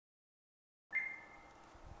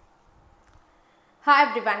Hi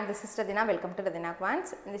everyone, this is Radhina. Welcome to Radhina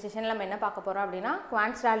Quants. In this session, we will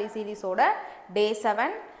Quants Rally series day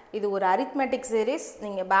 7. This is an arithmetic series.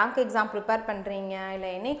 If you bank exam prepare or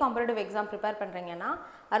any competitive exam prepare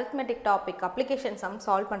arithmetic topic application sum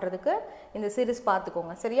solve in the series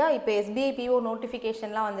paathukonga seriya ipo SBI PO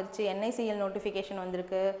notification la vandiruchu NICL notification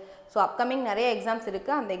vandirukku so upcoming nariya exams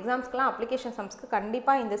irukku and exams ku application sums ku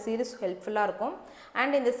kandipa in the series helpful ah irukum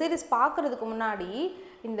and in the series paakradhukku munadi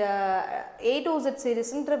இந்த A to Z series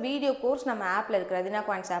ன்ற video course நம்ம ஆப்ல இருக்கு Radhina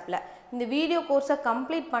Quants ஆப்ல இந்த video கோர்ஸை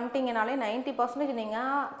complete பண்ணிட்டீங்கனாலே 90% நீங்க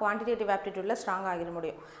quantitative ஆப்டிட்யூட்ல strong ஆகிர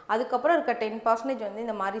முடியும் அதுக்கு அப்புறம் இருக்க 10% வந்து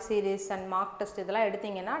இந்த மாதிரி சீரிஸ் அண்ட் மார்க் டெஸ்ட் இதெல்லாம்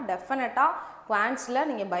எடுத்தீங்கன்னா டெஃபினட்டா குவான்ட்ஸ்ல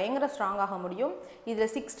நீங்க பயங்கர ஸ்ட்ராங் ஆக முடியும் இதுல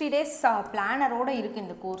 60 டேஸ் பிளானரோட இருக்கு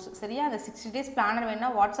இந்த கோர்ஸ் சரியா அந்த 60 டேஸ் பிளானர் வேணா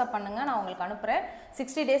வாட்ஸ்அப் பண்ணுங்க நான் உங்களுக்கு அனுப்புறேன்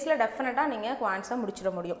 60 டேஸ்ல டெஃபினட்டா நீங்க குவான்ட்ஸை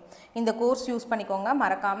முடிச்சிர முடியும் இந்த கோர்ஸ் யூஸ் பண்ணிக்கோங்க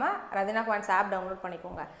மறக்காம Radhina Quants ஆப் டவுன்லோட் பண்ணிக்கோங்க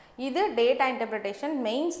இது டேட்டா இன்டர்பிரேஷன்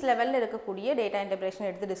மெயின்ஸ் லெவல்ல இருக்கக்கூடிய டேட்டா இன்டர்பிரேஷன்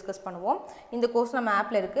எடுத்து டிஸ்கஸ் பண்ணுவோம் இந்த கோர்ஸ் நம்ம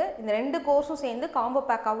ஆப்ல இருக்கு இந்த ரெண்டு கோர்ஸும் சேர்ந்து காம்போ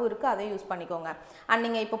பேக்காவும் இருக்கு அதை யூஸ் பண்ணிக்கோங்க and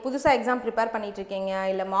நீங்க இப்போ புதுசா எக்ஸாம் ப்ரிப்பேர் பண்ணிட்டு இருக்கீங்க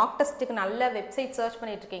இல்ல மார்க் டெஸ்ட்க்கு நல்ல வெப்சைட் சர்ச்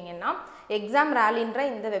பண்ணிட்டு இருக்கீங்கன்னா எக்ஸாம் ராலின்ற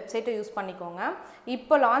இந்த வெப்சைட்டை யூஸ் பண்ணிக்கோங்க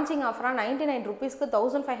இப்போ லான்ச்சிங் ஆஃபரா 99 ரூபீஸ்க்கு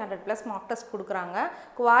 1500 பிளஸ் மார்க் டெஸ்ட் கொடுக்குறாங்க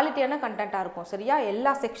குவாலிட்டியான கண்டென்ட்டா இருக்கும் சரியா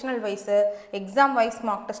எல்லா sectional wise exam wise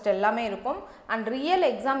mark test எல்லாமே இருக்கும் and ரியல்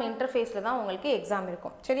எக்ஸாம் இன்டர்ஃபேஸ்ல தான் உங்களுக்கு எக்ஸாம்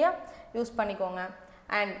இருக்கும் சரியா யூஸ் பண்ணிக்கோங்க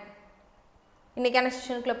and இன்னைக்கான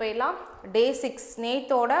செஷனுக்குள்ள போயிடலாம் டே 6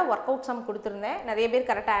 நேத்தோட வொர்க் அவுட் சம் கொடுத்திருந்தேன் நிறைய பேர்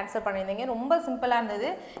கரெக்ட்டா ஆன்சர் பண்ணிருந்தீங்க ரொம்ப சிம்பிளா இருந்தது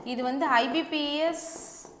இது வந்து IBPS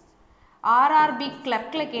RRB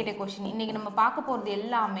clerkல கேட்ட क्वेश्चन இன்னைக்கு நம்ம பார்க்க போறது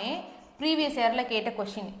எல்லாமே previous yearல கேட்ட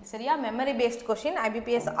क्वेश्चन சரியா memory based question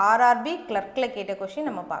IBPS RRB clerkல கேட்ட क्वेश्चन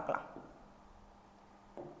நம்ம பார்க்கலாம்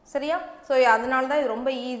சரியா சோ அதனால தான் இது ரொம்ப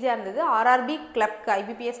ஈஸியா இருந்தது RRB clerk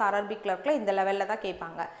IBPS RRB clerkல இந்த லெவல்ல தான்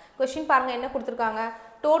கேட்பாங்க क्वेश्चन பாருங்க என்ன கொடுத்திருக்காங்க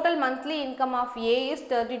total monthly income of A is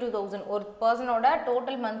 32000 ஒரு பர்சனோட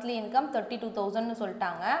total monthly income 32000 னு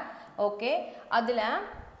சொல்லிட்டாங்க ஓகே அதுல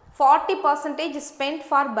 40% spent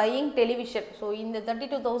for buying television so இந்த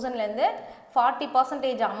 32000 ல இருந்து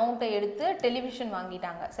 40% amount எடுத்து டெலிவிஷன்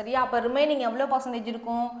வாங்கிட்டாங்க சரியா அப்ப ரிமைனிங் எவ்வளவு percentage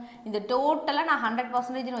இருக்கும் இந்த டோட்டலா நான்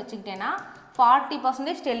 100% னு வெச்சிட்டேனா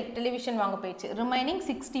 40% டெலிவிஷன் வாங்க போயிச்சு ரிமைனிங்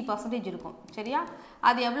 60% இருக்கும் சரியா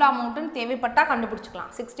அது எவ்வளவு அமௌண்ட் னு தேவைப்பட்டா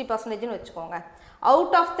கண்டுபிடிச்சுக்கலாம் 60% னு வெச்சுக்கோங்க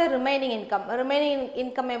out of the remaining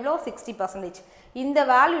income எவ்வளவு 60% இந்த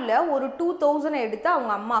வேல்யூல ஒரு 2000 எடுத்து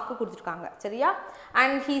அவங்க அம்மாக்கு கொடுத்திருக்காங்க சரியா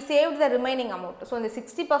and he saved the remaining amount so இந்த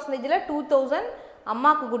 60% ல 2000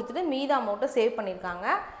 அம்மாக்கு கொடுத்துட்டு மீதி அமௌண்ட்டை சேவ் பண்ணிருக்காங்க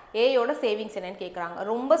A யோட சேவிங்ஸ் என்னன்னு கேக்குறாங்க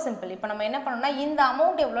ரொம்ப சிம்பிள் இப்போ நம்ம என்ன பண்ணனும்னா இந்த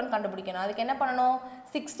அமௌண்ட் எவ்வளவுன்னு கண்டுபிடிக்கணும் அதுக்கு என்ன பண்ணனும்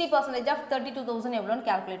 60% of 32000 எவ்வளவுன்னு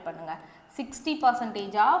கால்குலேட் பண்ணுங்க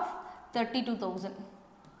 60% of 32000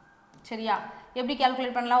 சரியா எப்படி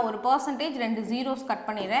கால்குலேட் பண்ணலாம் ஒரு percentage ரெண்டு zeros கட்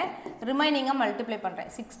பண்ணிறேன் ரிமைனிங்கை மல்டிப்ளை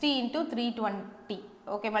பண்றேன் 60 into 320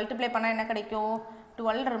 ஓகே மல்டிப்ளை பண்ணா என்ன கிடைக்கும்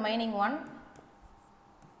 12 ரிமைனிங் 1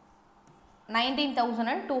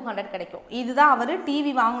 19200 கிடைக்கும் இதுதான் அவர்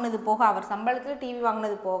டிவி வாங்குனது போக அவர் சம்பளத்துல டிவி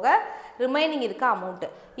வாங்குனது போக ரிமைனிங் இருக்க அமௌண்ட்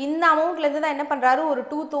இந்த அமௌண்ட்ல இருந்து தான் என்ன பண்றாரு ஒரு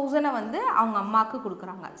 2000 வந்து அவங்க அம்மாக்கு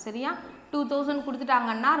கொடுக்கறாங்க சரியா 2000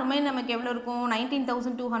 கொடுத்துட்டாங்கன்னா ரிமைன் நமக்கு எவ்வளவு இருக்கும்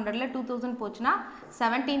 19200 ல 2000 போச்சுனா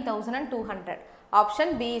 17200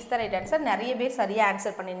 option B is the right answer நிறைய பேர் சரியா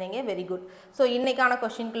ஆன்சர் பண்ணிருந்தீங்க வெரி குட் சோ இன்னைக்கான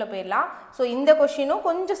क्वेश्चनக்குள்ள போயிரலாம் சோ இந்த क्वेश्चनும்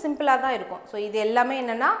கொஞ்சம் சிம்பிளா தான் இருக்கும் சோ இது எல்லாமே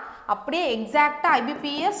என்னன்னா அப்படியே எக்ஸாக்ட்டா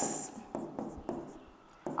IBPS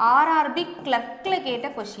RRB clerkல கேட்ட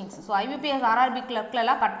क्वेश्चंस சோ IBPS RRB clerkல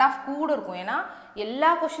எல்லாம் கட் ஆஃப் கூட இருக்கும் ஏனா எல்லா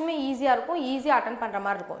क्वेश्चनமே ஈஸியா இருக்கும் ஈஸியா அட்டெண்ட் பண்ற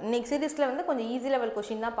மாதிரி இருக்கும் இன்னைக்கு சீரிஸ்ல வந்து கொஞ்சம் ஈஸி லெவல்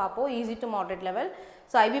क्वेश्चन தான் பாப்போம் easy to moderate level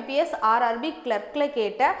so IBPS RRB clerkல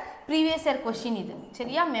கேட்ட previous year question இது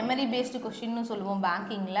சரியா மெமரி பேஸ்ட் क्वेश्चन னு சொல்லுவோம்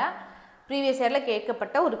பேங்கிங்ல previous yearல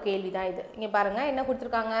கேட்கப்பட்ட ஒரு கேள்வி தான் இது இங்க பாருங்க என்ன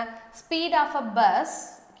கொடுத்திருக்காங்க speed of a bus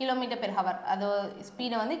kilometer per hour அது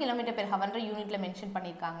ஸ்பீட் வந்து kilometer per hour ன்ற யூனிட்ல மென்ஷன்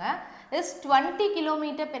பண்ணிருக்காங்க is 20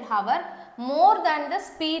 kilometer per hour more than the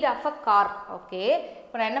speed of a car okay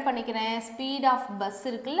இப்போ நான் என்ன பண்ணிக்கிறேன் speed of bus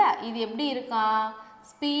இருக்குல இது எப்படி இருக்காம்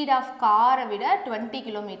speed of car விட 20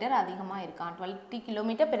 kilometer அதிகமா இருக்காம் 20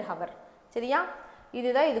 kilometer per hour சரியா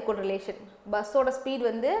இதுதான் இதுக்கு ரிலேஷன் பஸ்ஸோட ஸ்பீட்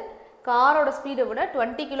வந்து காரோட ஸ்பீடை விட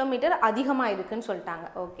 20 kilometer அதிகமா இருக்குன்னு சொல்லிட்டாங்க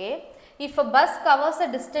okay if a bus covers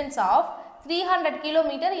a distance of 300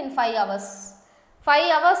 km in 5 hours 5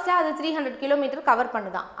 ஹவர்ஸில் அது 300 கிலோமீட்டர் கவர்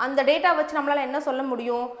பண்ணுதான். அந்த டேட்டா வச்சு நம்மளால் என்ன சொல்ல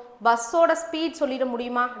முடியும்? பஸ்ஸோட ஸ்பீட் சொல்லிட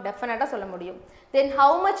முடியுமா? டெஃபினட்டாக சொல்ல முடியும். Then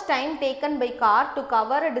how much time taken by car to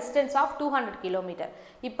cover a distance of 200 kilometre.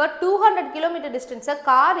 இப்போ 200 கிலோமீட்டர் டிஸ்டன்ஸை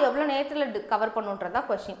கார் எவ்வளோ நேரத்தில் கவர் பண்ணுன்றதா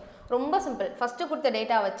கொஸ்டின். ரொம்ப சிம்பிள். ஃபஸ்ட்டு கொடுத்த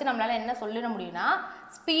டேட்டா வச்சு நம்மளால் என்ன சொல்லிட முடியும்னா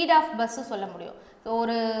ஸ்பீட் ஆஃப் பஸ்ஸு சொல்ல முடியும்.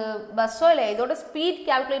 ஒரு பஸ்ஸோ இல்லை இதோட ஸ்பீட்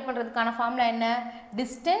கேல்குலேட் பண்ணுறதுக்கான ஃபார்முலா என்ன?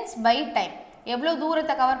 Distance by time. எவ்வளோ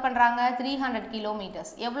தூரத்தை கவர் பண்ணுறாங்க? 300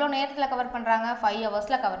 கிலோமீட்டர்ஸ். எவ்வளோ நேரத்தில் கவர் பண்ணுறாங்க? 5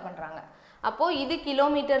 ஹவர்ஸில் கவர் பண்ணுறாங்க. அப்போது இது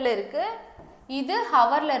கிலோமீட்டரில் இருக்குது, இது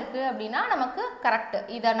ஹவரில் இருக்குது அப்படின்னா நமக்கு கரெக்டு.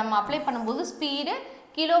 இதை நம்ம அப்ளை பண்ணும்போது ஸ்பீடு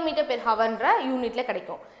கிலோமீட்டர் பெர் ஹவர்ன்ற யூனிட்டில்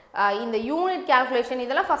கிடைக்கும். இந்த யூனிட் கேல்குலேஷன்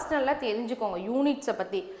இதெல்லாம் ஃபஸ்ட் நல்லா தெரிஞ்சுக்கோங்க யூனிட்ஸை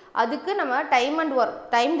பற்றி. அதுக்கு நம்ம time and work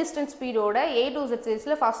time distance ஸ்பீடோட A to Z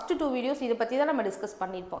சீரிஸில் ஃபஸ்ட்டு 2 வீடியோஸ் இதை பற்றி தான் நம்ம டிஸ்கஸ்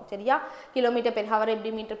பண்ணியிருப்போம். சரியா? கிலோமீட்டர் பெர் ஹவர்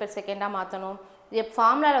எப்படி மீட்டர் பெர் செகண்டாக மாற்றணும்,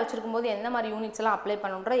 ஃபார்முலாவில் வச்சுருக்கும் போது எந்த மாதிரி யூனிட்ஸ் எல்லாம் அப்ளை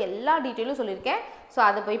பண்ணுன்ற எல்லா டீட்டெயிலும் சொல்லியிருக்கேன். ஸோ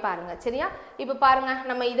அதை போய் பாருங்கள். சரியா? இப்போ பாருங்கள்,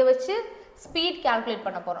 நம்ம இதை வச்சு ஸ்பீட் கேல்குலேட்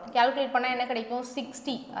பண்ண போகிறோம். கேல்குலேட் பண்ணால் என்ன கிடைக்கும்?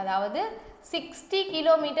 60, அதாவது 60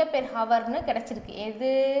 கிலோமீட்டர் பெர் ஹவர்னு கிடச்சிருக்கு.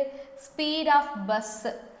 எது? Speed of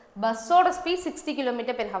பஸ்ஸோட speed 60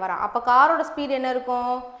 kilometre per Howrah? அப்போ காரோட ஸ்பீட் என்ன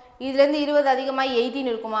இருக்கும்? இதுலேருந்து 20 அதிகமாக 18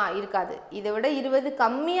 இருக்குமா? இருக்காது. இதை விட 20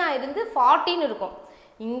 கம்மியாக இருந்து 14 இருக்கும்.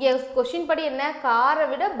 இங்கே கொஷின் படி என்ன? காரை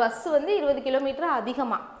விட பஸ் வந்து 20 கிலோமீட்டர்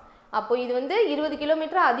அதிகமாக. அப்போ இது வந்து 20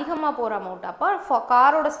 கிலோமீட்டர் அதிகமாக போகிற அமௌண்ட். அப்போ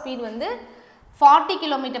காரோட ஸ்பீட் வந்து 40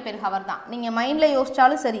 கிலோமீட்டர் பெர் ஹவர் தான். நீங்கள் மைண்டில்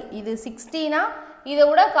யோசிச்சாலும் சரி, இது 60னா இதை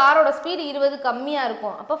விட காரோட ஸ்பீடு 20 கம்மியாக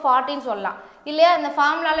இருக்கும். அப்போ 40 சொல்லலாம். இல்லையா? இந்த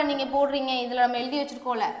ஃபார்முலாவில் நீங்கள் போடுறீங்க, இதில் நம்ம எழுதி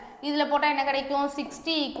வச்சுருக்கோம்ல, இதில் போட்டால் என்ன கிடைக்கும்?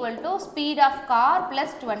 60 equal to speed of car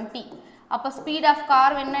plus 20. அப்போ ஸ்பீட் ஆஃப்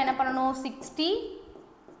கார் வேணும்னா என்ன பண்ணணும்? 60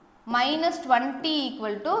 minus 20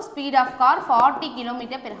 equal to speed of car 40 km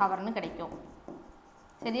per hour னு கிடைக்கும்.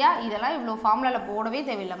 சரியா? இதெல்லாம் இவ்வளோ ஃபார்முலாவில் போடவே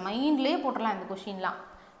தேவையில்லை, மைண்ட்லேயே போட்டலாம் இந்த கொஷின்லாம்.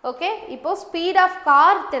 ஓகே, இப்போது ஸ்பீட் ஆஃப்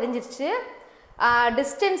கார் தெரிஞ்சிருச்சு.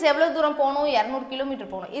 டிஸ்டன்ஸ் எவ்வளோ தூரம் போகணும்? 200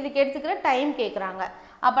 கிலோமீட்டர் போகணும். இதுக்கு எடுத்துக்கிற டைம் கேட்குறாங்க.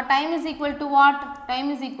 அப்போ time is equal to what? Time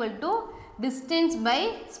is equal to distance by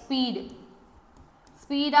speed.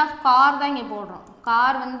 Speed of car தான் இங்கே போடுறோம்.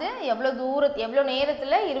 கார் வந்து எவ்வளோ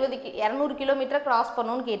நேரத்தில் 200 கிலோமீட்டர் கிராஸ்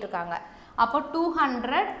பண்ணணும்னு கேட்டிருக்காங்க. அப்போ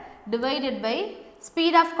 200 divided by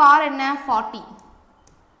speed of car என்ன? 40.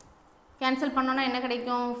 கேன்சல் பண்ணோன்னா என்ன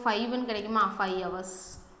கிடைக்கும்? 5ன்னு கிடைக்குமா? 5 ஹவர்ஸ்.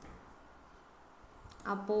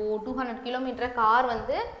 அப்போது 200 கிலோமீட்டர் கார்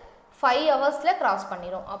வந்து 5 ஹவர்ஸில் கிராஸ்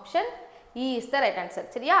பண்ணிடும். Option E is the right answer.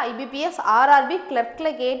 சரியா? IBPS RRB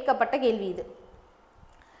கிளர்க்கில் கேட்கப்பட்ட கேள்வி இது.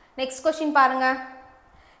 நெக்ஸ்ட் கொஸ்டின் பாருங்க.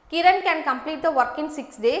 Kiran can complete the work in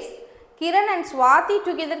 6 days. Kiran and Swati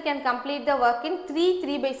together can complete the work in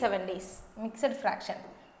 3/7 days. Mixed fraction.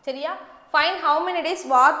 சரியா? Find how many days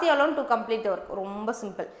Swati alone to complete the work. ரொம்ப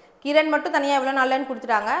simple. Kiran மட்டும் தனியாக எவ்வளோ நாள்லன்னு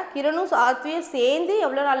கொடுத்துட்டாங்க, கிரணும் சுவாத்தியும் சேர்ந்து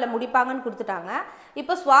எவ்வளோ நாளில் முடிப்பாங்கன்னு கொடுத்துட்டாங்க.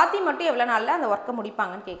 இப்போ சுவாதி மட்டும் எவ்வளோ நாளில் அந்த ஒர்க்கை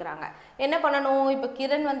முடிப்பாங்கன்னு கேட்குறாங்க. என்ன பண்ணணும்? இப்போ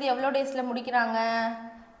கிரண் வந்து எவ்வளோ டேஸில் முடிக்கிறாங்க?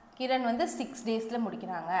 கிரண் வந்து 6 டேஸில்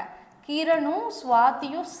முடிக்கிறாங்க. கிரணும்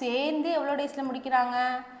சுவாத்தியும் சேர்ந்து எவ்வளோ டேஸில் முடிக்கிறாங்க?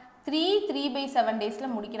 3/7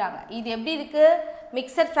 டேஸில் முடிக்கிறாங்க. இது எப்படி இருக்குது?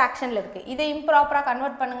 மிக்சட் ஃப்ராக்ஷனில் இருக்குது. இதை இம்ப்ராப்பராக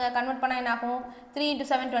கன்வெர்ட் பண்ணுங்கள். கன்வெர்ட் பண்ணால் என்ன ஆகும்? 3 ×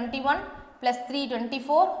 7 21 + 3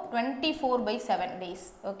 24 24/7 டேஸ்.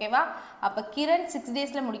 ஓகேவா? அப்போ கிரண் 6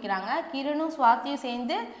 டேஸில் முடிக்கிறாங்க, கிரணும் சுவாத்தியும்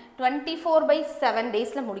சேர்ந்து 24/7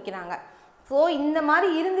 டேஸில் முடிக்கிறாங்க. ஸோ இந்த மாதிரி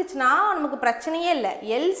இருந்துச்சுன்னா நமக்கு பிரச்சனையே இல்லை.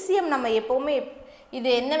 எல்சிஎம் நம்ம எப்போவுமே இது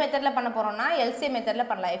என்ன மெத்தடில் பண்ண போகிறோம்னா எல்சிஎம் மெத்தடில்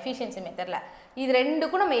பண்ணலாம், எஃபிஷியன்சி மெத்தடில். இது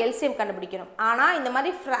ரெண்டுக்கும் நம்ம எல்சிஎம் கண்டுபிடிக்கணும். ஆனால் இந்த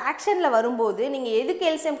மாதிரி ஃப்ராக்ஷனில் வரும்போது நீங்கள் எதுக்கு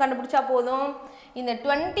எல்சிஎம் கண்டுபிடிச்சா போதும்? இந்த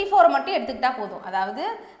 24 மட்டும் எடுத்துக்கிட்டால் போதும். அதாவது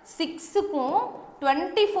 6க்கும்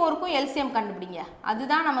 24க்கும் எல்சிஎம் கண்டுபிடிங்க.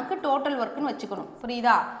 அதுதான் நமக்கு டோட்டல் ஒர்க்குன்னு வச்சுக்கணும்.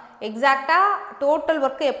 புரியுதா? எக்ஸாக்டாக டோட்டல்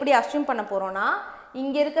ஒர்க்கு எப்படி அஸ்யூம் பண்ண போகிறோன்னா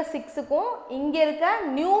இங்கே இருக்க 6க்கும் இங்கே இருக்க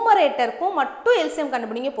நியூமரேட்டருக்கும் மட்டும் எல்சிஎம்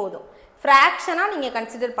கண்டுபிடிங்க போதும். ஃப்ராக்ஷனாக நீங்கள்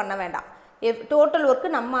கன்சிடர் பண்ண வேண்டாம். டோட்டல் ஒர்க்கு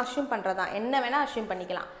நம்ம அஸ்யூம் பண்ணுறதா, என்ன வேணால் அஸ்யூம்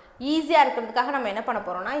பண்ணிக்கலாம். ஈஸியாக இருக்கிறதுக்காக நம்ம என்ன பண்ண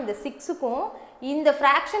போகிறோம்னா இந்த 6க்கும் இந்த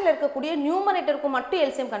ஃப்ராக்ஷனில் இருக்கக்கூடிய நியூமரேட்டருக்கும் மட்டும்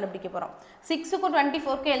எல்சிஎம் கண்டுபிடிக்க போகிறோம். 6க்கும்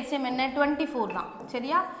 24க்கும் எல்சிஎம் என்ன? 24 தான்.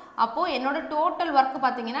 சரியா? அப்போது என்னோட டோட்டல் ஒர்க்கு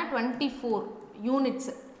பார்த்தீங்கன்னா 24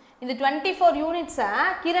 யூனிட்ஸு. இந்த 24 யூனிட்ஸை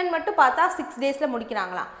கிரண் மட்டும் பார்த்தா 6 டேஸில்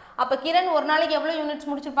முடிக்கிறாங்களா? அப்போ கிரண் ஒரு நாளைக்கு எவ்வளோ யூனிட்ஸ்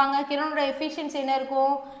முடிச்சிருப்பாங்க? கிரணோட எஃபிஷியன்சி என்ன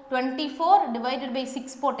இருக்கும்? 24 /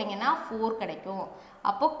 6 போட்டிங்கன்னா 4 கிடைக்கும்.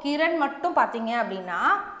 அப்போது கிரண் மட்டும் பார்த்தீங்க அப்படின்னா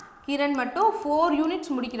கிரண் மட்டும் 4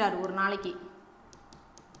 யூனிட்ஸ் முடிக்கிறார் ஒரு நாளைக்கு.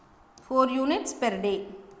 4 யூனிட்ஸ் பெர் டே.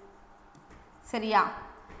 சரியா?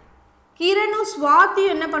 கிரணும்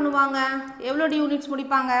சுவாத்தியும் என்ன பண்ணுவாங்க? எவ்வளோ யூனிட்ஸ்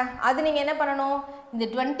முடிப்பாங்க? அது நீங்கள் என்ன பண்ணணும்? இந்த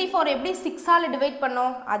 24 எப்படி 6ஆல் டிவைட்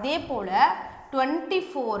பண்ணோம்? அதே போல்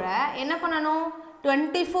 24 என்ன பண்ணணும்?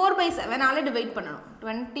 24/7 ஆல டிவைட் பண்ணணும்.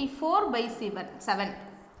 24/7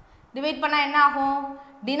 டிவைட் பண்ணால் என்ன ஆகும்?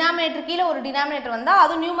 டினாமினேட்டர் கீழே ஒரு டினாமினேட்டர் வந்தால்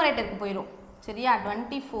அது நியூமரேட்டருக்கு போயிடும். சரியா?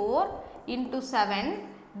 24 into 7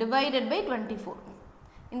 divided by 24.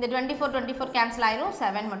 இந்த 24 கேன்சல் ஆயிரும்,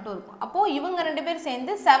 7 மட்டும் இருக்கும். அப்போது இவங்க ரெண்டு பேர்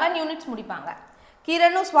சேர்ந்து 7 யூனிட்ஸ் முடிப்பாங்க.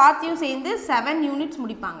 கிரணும் ஸ்வாதியும் சேர்ந்து 7 யூனிட்ஸ்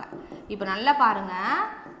முடிப்பாங்க. இப்போ நல்லா பாருங்கள்,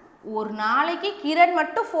 ஒரு நாளைக்கு கிரண்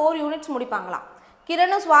மட்டும் 4 யூனிட்ஸ் முடிப்பாங்களாம்.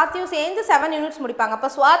 கிரணும் ஸ்வாதியும் சேர்ந்து 7 யூனிட்ஸ் முடிப்பாங்க. அப்போ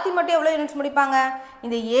ஸ்வாதி மட்டும் எவ்வளோ யூனிட்ஸ் முடிப்பாங்க?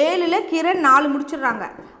 இந்த 7ல் கிரண் 4 முடிச்சிடுறாங்க.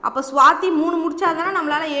 அப்போ ஸ்வாதி 3 முடிச்சா தானே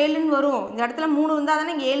நம்மளால் 7ன்னு வரும். இந்த இடத்துல 3 வந்தால்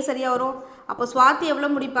தானே இங்கே 7 சரியாக வரும். அப்போ ஸ்வாதி எவ்வளோ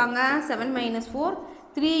முடிப்பாங்க? 7 - 4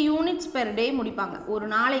 3 யூனிட்ஸ் பெர் டே முடிப்பாங்க. ஒரு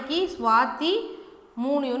நாளைக்கு ஸ்வாதி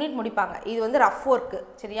 3 யூனிட் முடிப்பாங்க. இது வந்து ரஃப் ஒர்க்கு.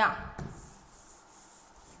 சரியா?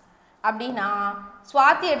 அப்படின்னா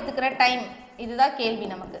ஸ்வாதி எடுத்துக்கிற டைம், இதுதான் கேள்வி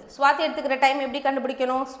நமக்கு. ஸ்வாதி எடுத்துக்கிற டைம் எப்படி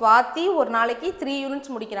கண்டுபிடிக்கணும்? ஸ்வாதி ஒரு நாளைக்கு 3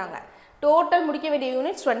 யூனிட்ஸ் முடிக்கிறாங்க. டோட்டல் முடிக்க வேண்டிய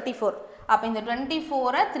யூனிட்ஸ் 24. அப்போ இந்த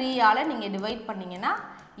 24ஐ 3ஆல் நீங்கள் டிவைட் பண்ணிங்கன்னா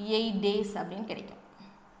 8 டேஸ் அப்படின்னு கிடைக்கும்.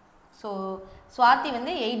 ஸோ ஸ்வாதி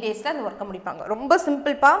வந்து 8 டேஸில் அந்த ஒர்க்கை முடிப்பாங்க. ரொம்ப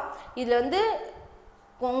சிம்பிள்ப்பா. இதில் வந்து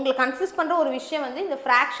உங்களை கன்ஃபியூஸ் பண்ணுற ஒரு விஷயம் வந்து இந்த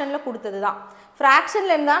ஃப்ராக்ஷனில் கொடுத்தது தான்.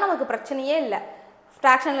 ஃப்ராக்ஷனில் இருந்தால் நமக்கு பிரச்சனையே இல்லை.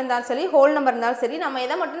 ஃப்ராக்ஷனில் இருந்தாலும் சரி, ஹோல் நம்பர் இருந்தாலும் சரி, நம்ம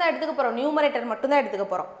எதை மட்டும்தான் எடுத்துக்க போகிறோம்? நியூமரேட்டர் மட்டும்தான் எடுத்துக்க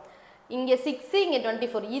போகிறோம். இங்கே 6, இங்கே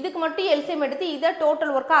 24. இதுக்கு மட்டும் எல்சிஎம் எடுத்து இதை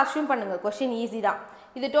டோட்டல் ஒர்க்காக அஷ்யூம் பண்ணுங்கள். கொஷின் ஈஸி தான்.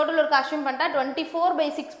 இது டோட்டல் ஒர்க் அஷ்யூம் பண்ணிட்டா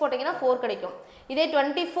 24/6 போட்டிங்கன்னா 4 கிடைக்கும். இதே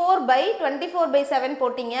 24/7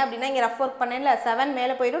 போட்டிங்க அப்படின்னா இங்கே ரஃப் ஒர்க் பண்ணல 7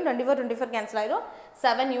 மேலே போயிடும், 24 கேன்சல் ஆயிடும்,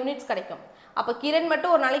 7 யூனிட்ஸ் கிடைக்கும். அப்போ கிரண்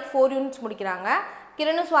மட்டும் ஒரு நாளைக்கு 4 யூனிட்ஸ் முடிக்கிறாங்க.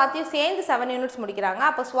 கிரணும் ஸ்வாதியும் சேர்ந்து 7 யூனிட்ஸ் முடிக்கிறாங்க.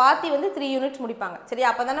 அப்போ ஸ்வாதி வந்து 3 யூனிட்ஸ் முடிப்பாங்க. சரி,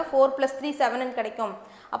 அப்போ தானே 4 + 3 7 கிடைக்கும்.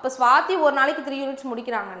 அப்போ ஸ்வாதி ஒரு நாளைக்கு 3 யூனிட்ஸ்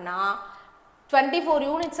முடிக்கிறாங்கன்னா 24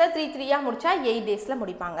 யூனிட்ஸை 3 முடிச்சா 8 டேஸில்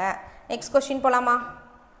முடிப்பாங்க. நெக்ஸ்ட் கொஸ்டின் போகலாமா?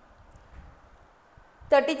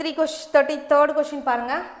 33rd கொஸ்டின்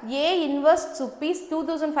பாருங்க. A inverse rupees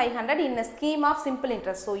 2500 in a scheme of simple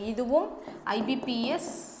interest. So இதுவும் IBPS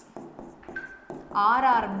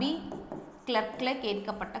RRB கிளர்க்கில்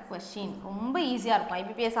கேட்கப்பட்ட கொஸ்டின். ரொம்ப ஈஸியாக இருக்கும்.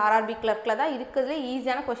 IBPS RRB கிளர்க்கில் தான் இருக்கிறதுல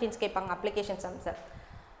ஈஸியான கொஸ்டின்ஸ் கேட்பாங்க. அப்ளிகேஷன் சம்ஸை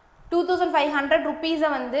 2500 ருப்பீஸை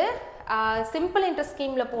வந்து சிம்பிள் இன்ட்ரெஸ்ட்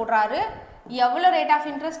ஸ்கீமில் போடுறாரு. எவ்வளோ ரேட் ஆஃப்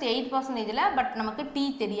இன்ட்ரெஸ்ட்? 8%. பட் நமக்கு T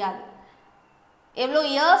தெரியாது. எவ்வளோ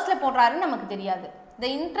இயர்ஸில் போடுறாருன்னு நமக்கு தெரியாது. The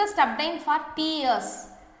interest obtained for T years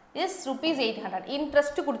is ₹800.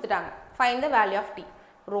 Interest கொடுத்துட்டாங்க. Find the value of T.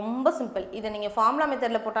 ரொம்ப சிம்பிள். இதை நீங்கள் ஃபார்முலா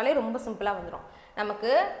மெத்தடில் போட்டாலே ரொம்ப சிம்பிளாக வந்துடும்.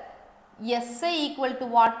 நமக்கு SI equal to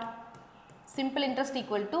what? Simple interest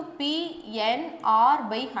equal to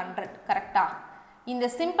PNR/100. கரெக்டா? இந்த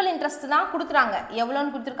சிம்பிள் இன்ட்ரெஸ்ட் தான் கொடுத்துறாங்க.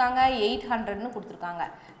 எவ்வளோன்னு கொடுத்துருக்காங்க? 800ன்னு கொடுத்துருக்காங்க.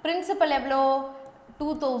 பிரின்சிபல் எவ்வளோ?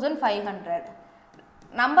 2500.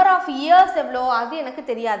 நம்பர் ஆஃப் இயர்ஸ் எவ்வளோ? அது எனக்கு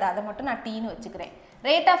தெரியாது. அதை மட்டும் நான் டீன்னு வச்சுக்கிறேன்.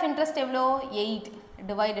 ரேட் ஆஃப் இன்ட்ரெஸ்ட் எவ்வளோ? 8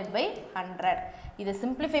 / 100. இதை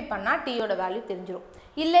சிம்பிளிஃபை பண்ணால் டீயோட வேல்யூ தெரிஞ்சிடும்.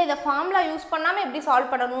 இல்லை இதை ஃபார்முலா யூஸ் பண்ணாமல் எப்படி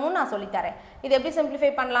சால்வ் பண்ணணும்னு நான் சொல்லித்தரேன். இதை எப்படி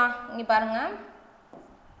சிம்பிளிஃபை பண்ணலாம்? இங்கே பாருங்கள்,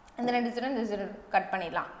 இந்த 2 கட்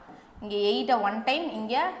பண்ணிடலாம். இங்கே 8 1 டைம்,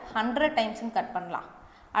 இங்கே 100 டைம்ஸ்ன்னு கட் பண்ணலாம்.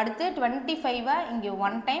 அடுத்து 25 இங்கே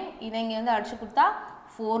 1 டைம், இதை இங்கே வந்து அடிச்சு கொடுத்தா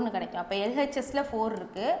 4ன்னு கிடைக்கும். அப்போ LHSல 4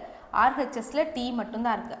 இருக்குது, RHSல T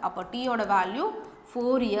மட்டும்தான் இருக்குது. அப்போ டீயோட வேல்யூ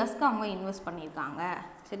 4 இயர்ஸ்க்கு அவங்க இன்வெஸ்ட் பண்ணியிருக்காங்க.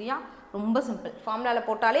 சரியா? ரொம்ப சிம்பிள். ஃபார்முலாவில்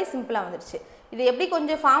போட்டாலே சிம்பிளாக வந்துடுச்சு. இது எப்படி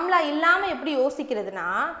கொஞ்சம் ஃபார்முலா இல்லாமல் எப்படி யோசிக்கிறதுனா,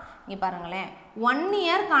 இங்கே பாருங்களேன், 1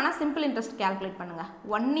 இயர்க்கான சிம்பிள் இன்ட்ரெஸ்ட் கேல்குலேட் பண்ணுங்கள்.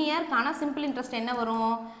 1 இயர்க்கான சிம்பிள் இன்ட்ரெஸ்ட் என்ன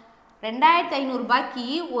வரும்? 2500 ரூபாய்க்கு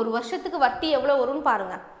ஒரு வருஷத்துக்கு வட்டி எவ்வளோ வரும்னு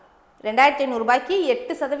பாருங்கள். 2500 ரூபாய்க்கு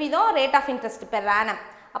 8% rate of interest per annum.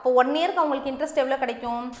 அப்போ 1 இயர்க்கு அவங்களுக்கு இன்ட்ரெஸ்ட் எவ்வளோ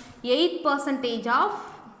கிடைக்கும்? 8% ஆஃப்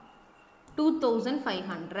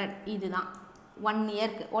 2500. இதுதான் 1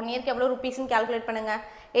 இயர்க்கு. 1 இயர்க்கு எவ்வளோ ருப்பீஸ்ன்னு கேல்குலேட் பண்ணுங்கள்.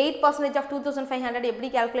 8% ஆஃப் 2500 எப்படி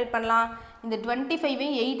கேல்குலேட் பண்ணலாம்? இந்த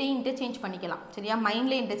 25ஐயும் 8ஐயும் இன்டர்சேஞ்ச் பண்ணிக்கலாம். சரியா?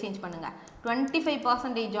 மைண்ட்லேயே இன்டர்சேஞ்ச் பண்ணுங்கள்.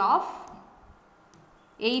 25% ஆஃப்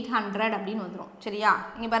 800 அப்படின்னு வந்துடும். சரியா?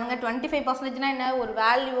 இங்கே பாருங்கள், 25%னா என்ன? ஒரு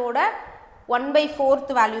வேல்யூவோட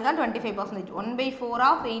 1/4 வேல்யூ தான் 25%. 1/4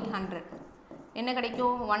 ஆஃப் 800 என்ன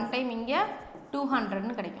கிடைக்கும்? 1 டைம் இங்கே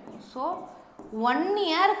 200ன்னு கிடைக்கும். ஸோ 1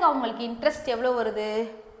 இயருக்கு அவங்களுக்கு இன்ட்ரெஸ்ட் எவ்வளோ வருது?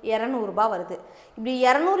 200 ரூபா வருது. இப்படி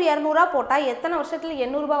 200 போட்டால் எத்தனை வருஷத்தில்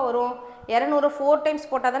 800 ரூபா வரும்? 200 4 டைம்ஸ்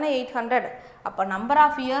போட்டால் தானே 800. அப்போ நம்பர்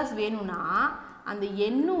ஆஃப் இயர்ஸ் வேணும்னா அந்த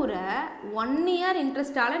 800 1 இயர்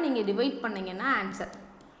இன்ட்ரெஸ்ட்டால் நீங்கள் டிவைட் பண்ணிங்கன்னா ஆன்சர்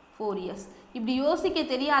 4 இயர்ஸ். இப்படி யோசிக்க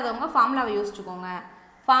தெரியாதவங்க ஃபார்முலாவை யோசிச்சுக்கோங்க,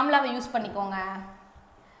 ஃபார்முலாவை யூஸ் பண்ணிக்கோங்க.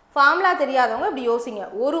 ஃபார்முலா தெரியாதவங்க இப்படி யோசிங்க.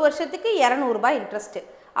 ஒரு வருஷத்துக்கு 200 ரூபாய் இன்ட்ரெஸ்ட்டு.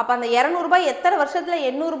 அப்போ அந்த 200 ரூபாய் எத்தனை வருஷத்தில்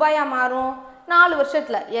 800 ரூபாயாக மாறும்? 4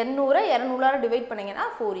 வருஷத்தில். 200 டிவைட் பண்ணிங்கன்னா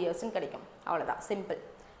 4 இயர்ஸ்ன்னு கிடைக்கும். அவ்வளோதான், சிம்பிள்.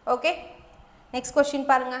 ஓகே, நெக்ஸ்ட் கொஸ்டின்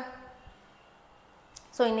பாருங்கள்.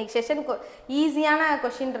 ஸோ இன்றைக்கி செஷன் ஈஸியான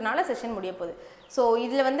கொஷின்றனால செஷன் முடிய போகுது. ஸோ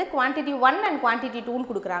இதில் வந்து குவான்டிட்டி 1 அண்ட் குவான்டிட்டி 2ன்னு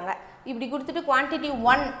கொடுக்குறாங்க. இப்படி கொடுத்துட்டு குவான்டிட்டி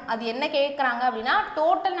 1 அது என்ன கேட்குறாங்க அப்படின்னா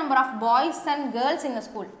total number of boys and girls in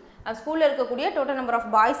school. ஸ்கூலில் இருக்கக்கூடிய total number of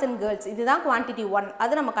boys and girls இதுதான் குவான்டிட்டி 1.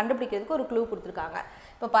 அது நம்ம கண்டுபிடிக்கிறதுக்கு ஒரு க்ளூ கொடுத்துருக்காங்க.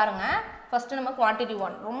 இப்போ பாருங்கள், ஃபஸ்ட்டு நம்ம குவான்டிட்டி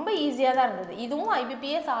 1 ரொம்ப ஈஸியாக தான் இருந்தது. இதுவும்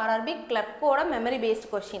IBPS RRB கிளர்க்கோட memory paste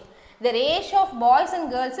question. The ratio of boys and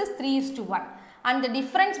girls is 3:1 and the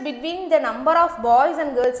difference between the number of boys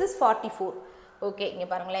and girls is 44. Okay, இங்கே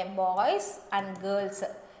பாருங்களேன், பாய்ஸ் அண்ட் கேர்ள்ஸ்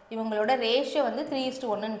இவங்களோட ரேஷியோ வந்து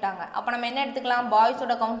 3:1ன்ட்டாங்க. அப்போ நம்ம என்ன எடுத்துக்கலாம்,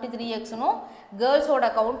 பாய்ஸோட கவுண்ட்டு 3xனும் கேர்ள்ஸோட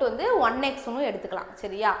கவுண்ட் வந்து 1xனும் எடுத்துக்கலாம்.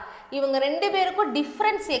 சரியா, இவங்க ரெண்டு பேருக்கும்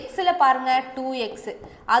டிஃப்ரென்ஸ் எக்ஸில் பாருங்கள் 2x,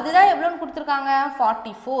 அதுதான் எவ்வளோன்னு கொடுத்துருக்காங்க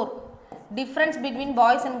 44. Difference between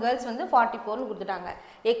boys and girls வந்து 44ன்னு கொடுத்துட்டாங்க.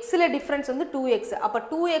 எக்ஸில் டிஃப்ரென்ஸ் வந்து 2x, அப்போ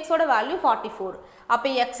 2xோட வேல்யூ 44. அப்போ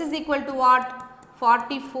x is equal to what?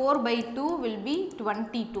 44/2 will be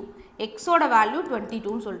 22. எக்ஸோட வேல்யூ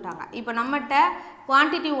 22ன்னு சொல்லிட்டாங்க. இப்போ நம்மகிட்ட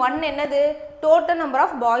குவான்டிட்டி 1 என்னது, total number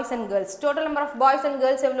of boys and girls. Total number of boys and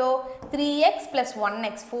girls எவ்வளோ, 3x +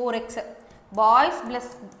 1x 4x. Boys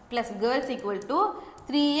plus girls equal to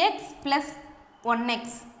 3x + 1x.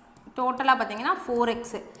 டோட்டலாக பார்த்தீங்கன்னா 4x.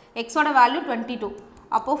 எக்ஸோட value 22.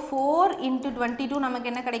 அப்போது 4 × 22 நமக்கு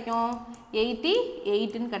என்ன கிடைக்கும்,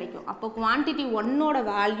 88ன்னு கிடைக்கும். அப்போ குவான்டிட்டி 1ஓட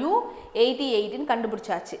வேல்யூ 88ன்னு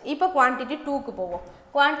கண்டுபிடிச்சாச்சு. இப்போ குவான்டிட்டி 2க்கு போவோம்.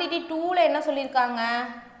 குவான்டிட்டி 2ல் என்ன சொல்லியிருக்காங்க,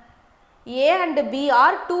 A and B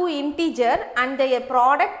are two integer and their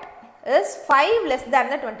product is 5 less than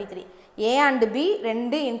the 23. A and B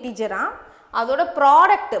ரெண்டு இன்டிஜரா, அதோட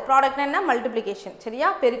ப்ராடக்ட் என்ன மல்டிப்ளிகேஷன். சரியா,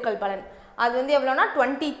 பெருக்கல் பலன். அது வந்து எவ்வளோனா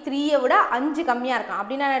 23ஐ விட 5 கம்மியாக இருக்கான்.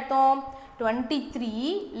 அப்படின்னா அர்த்தம் 23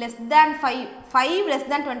 less than 5. 5 less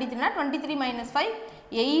than 23னா 23 - 5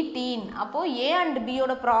 18. அப்போது A and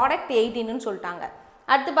Bயோட ப்ராடக்ட் 18ன்னு சொல்லிட்டாங்க.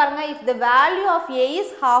 அடுத்து பாருங்கள், if the value of A is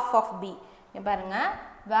half of B. இங்கே பாருங்கள்,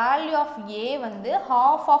 வேல்யூ ஆஃப் A வந்து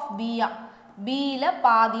half of B-யா, Bயில்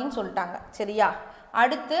பாதின்னு சொல்லிட்டாங்க. சரியா,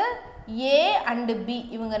 அடுத்து A and B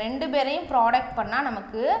இவங்க ரெண்டு பேரையும் ப்ராடக்ட் பண்ணால்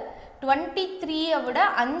நமக்கு 23ஐ விட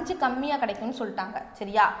 5 கம்மியாக கிடைக்கும்னு சொல்லிட்டாங்க.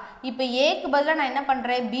 சரியா, இப்போ ஏக்கு பதிலாக நான் என்ன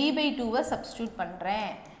பண்ணுறேன், B/2வை சப்ஸ்டியூட் பண்ணுறேன்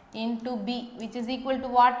into B which is equal to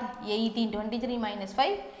what, 18. 23 -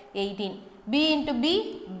 5 18. B into B,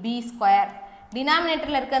 B square.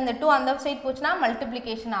 டினாமினேட்டரில் இருக்க அந்த 2 அந்த சைட் போச்சுன்னா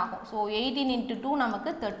மல்டிப்ளிகேஷன் ஆகும். ஸோ 18 × 2 நமக்கு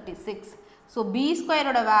 36. ஸோ B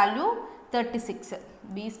ஸ்கொயரோட value 36.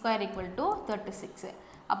 B square equal to 36.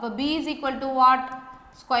 அப்போ B is equal to what,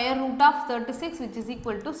 square root of 36 which is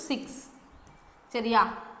equal to 6. சரியா,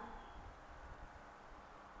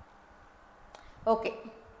 ஓகே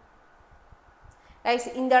ரைட்.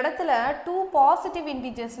 இந்த இடத்துல 2 பாசிட்டிவ்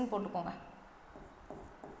இன்டிஜர்ஸ்ன்னு போட்டுக்கோங்க.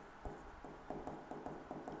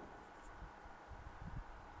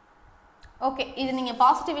 ஓகே, இது நீங்கள்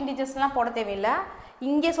பாசிட்டிவ் இன்டிஜர்ஸ்லாம் போட தேவையில்லை.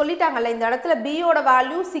 இங்கே சொல்லிட்டாங்கல்ல, இந்த இடத்துல பியோட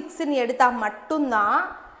வேல்யூ 6ன்னு எடுத்தால் மட்டும்தான்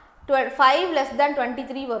 5 less than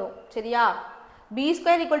 23 வரும். சரியா, B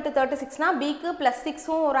ஸ்கொயர் ஈக்குவல் டு 36னா பிக்கு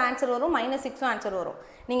 +6ம் ஒரு ஆன்சர் வரும், -6ம் ஆன்சர் வரும்.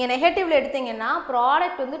 நீங்கள் நெகட்டிவில் எடுத்தீங்கன்னா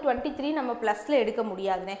ப்ராடக்ட் வந்து 23 நம்ம ப்ளஸில் எடுக்க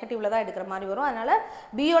முடியாது, நெகட்டிவில் தான் எடுக்கிற மாதிரி வரும். அதனால்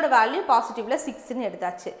பியோட வேல்யூ பாசிட்டிவில் 6ன்னு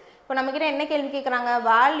எடுத்தாச்சு. இப்போ நம்மக்கிட்ட என்ன கேள்வி கேட்குறாங்க,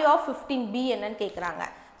 வேல்யூ ஆஃப் 15B என்னன்னு கேட்குறாங்க.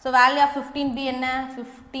 ஸோ வேல்யூ ஆஃப் 15B என்ன,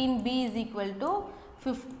 15B is equal to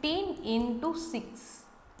 15 × 6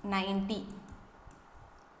 90.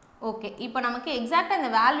 Okay, இப்போ நமக்கு எக்ஸாக்டாக இந்த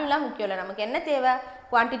வேல்யூலாம் முக்கியம் இல்லை. நமக்கு என்ன தேவை,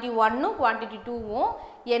 குவான்டிட்டி 1ம் குவான்டிட்டி 2வும்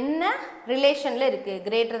என்ன ரிலேஷனில் இருக்குது,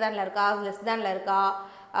 கிரேட்டர் தேனில் இருக்கா, லெஸ் தேனில் இருக்கா,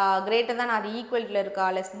 கிரேட்டர் தேன் ஆர் ஈக்குவல்ட்டில் இருக்கா,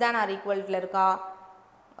 லெஸ் தேன் ஆர் ஈக்குவல்ட்டில் இருக்கா,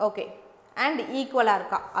 ஓகே அண்ட் ஈக்குவலாக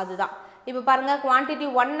இருக்கா, அதுதான். இப்போ பாருங்கள், குவான்டிட்டி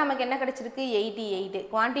 1 நமக்கு என்ன கிடச்சிருக்கு 88,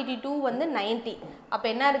 குவான்டிட்டி 2 வந்து 90. அப்போ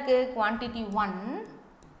என்ன இருக்குது, குவான்டிட்டி 1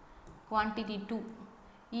 குவான்டிட்டி 2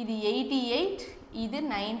 இது 88 இது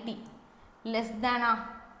 90 லெஸ் தேனா,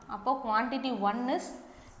 அப்போ quantity 1 is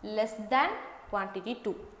less than quantity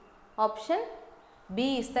 2. Option B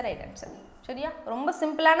is the right answer. சரியா, ரொம்ப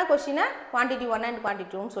சிம்பிளான கொஷினை குவான்டிட்டி 1 அண்ட்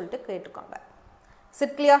குவான்டிட்டி 2ன்னு சொல்லிட்டு கேட்டுருக்காங்க.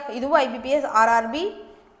 சிட் கிளியர், இதுவும் IBPS RRB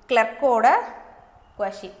கிளர்க்கோட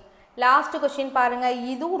question. Last question பாருங்கள்,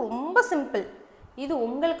 இதுவும் ரொம்ப சிம்பிள். இது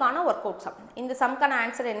உங்களுக்கான ஒர்க் அவுட் சம். இந்த சம்க்கான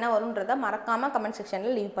ஆன்சர் என்ன வரும்ன்றதை மறக்காமல் கமெண்ட்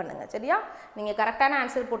செக்ஷனில் லீவ் பண்ணுங்கள். சரியா, நீங்கள் கரெக்டான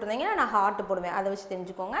ஆன்சர் போட்டிருந்தீங்கன்னா நான் ஹார்ட் போடுவேன், அதை வச்சு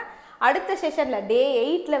தெரிஞ்சுக்கோங்க. அடுத்த செஷனில் டே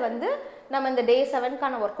 8ல் வந்து நம்ம இந்த டே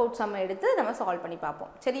 7க்கான ஒர்க் அவுட் சம்மை எடுத்து நம்ம சால்வ் பண்ணி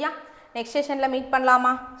பார்ப்போம். சரியா, நெக்ஸ்ட் செஷனில் மீட்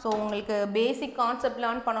பண்ணலாமா? ஸோ உங்களுக்கு பேசிக் கான்செப்ட்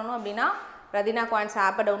லேர்ன் பண்ணணும் அப்படின்னா ரதினா குவான்ஸ்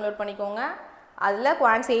ஆப்பை டவுன்லோட் பண்ணிக்கோங்க. அதில்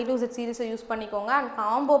quants A to Z சீரிஸை use பண்ணிக்கோங்க. அண்ட்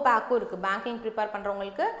காம்போ பேக்கும் இருக்குது. பேங்கிங் ப்ரிப்பேர்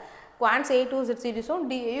பண்ணுறவங்களுக்கு குவான்ஸ் A to Z சீரிஸும்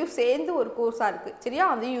DAயும் சேர்ந்து ஒரு கோர்ஸாக இருக்குது. சரியா,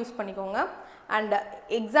 அதையும் யூஸ் பண்ணிக்கோங்க. அண்ட்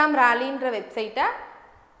எக்ஸாம் ரேலின்ற வெப்சைட்டை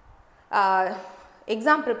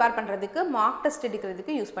எக்ஸாம் ப்ரிப்பேர் பண்ணுறதுக்கு மார்க் டெஸ்ட்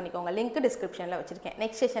எடுக்கிறதுக்கு யூஸ் பண்ணிக்கோங்க. லிங்க் டிஸ்கிரிப்ஷனில் வச்சுருக்கேன்.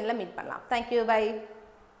 நெக்ஸ்ட் செஷனில் மீட் பண்ணலாம். Thank you, by.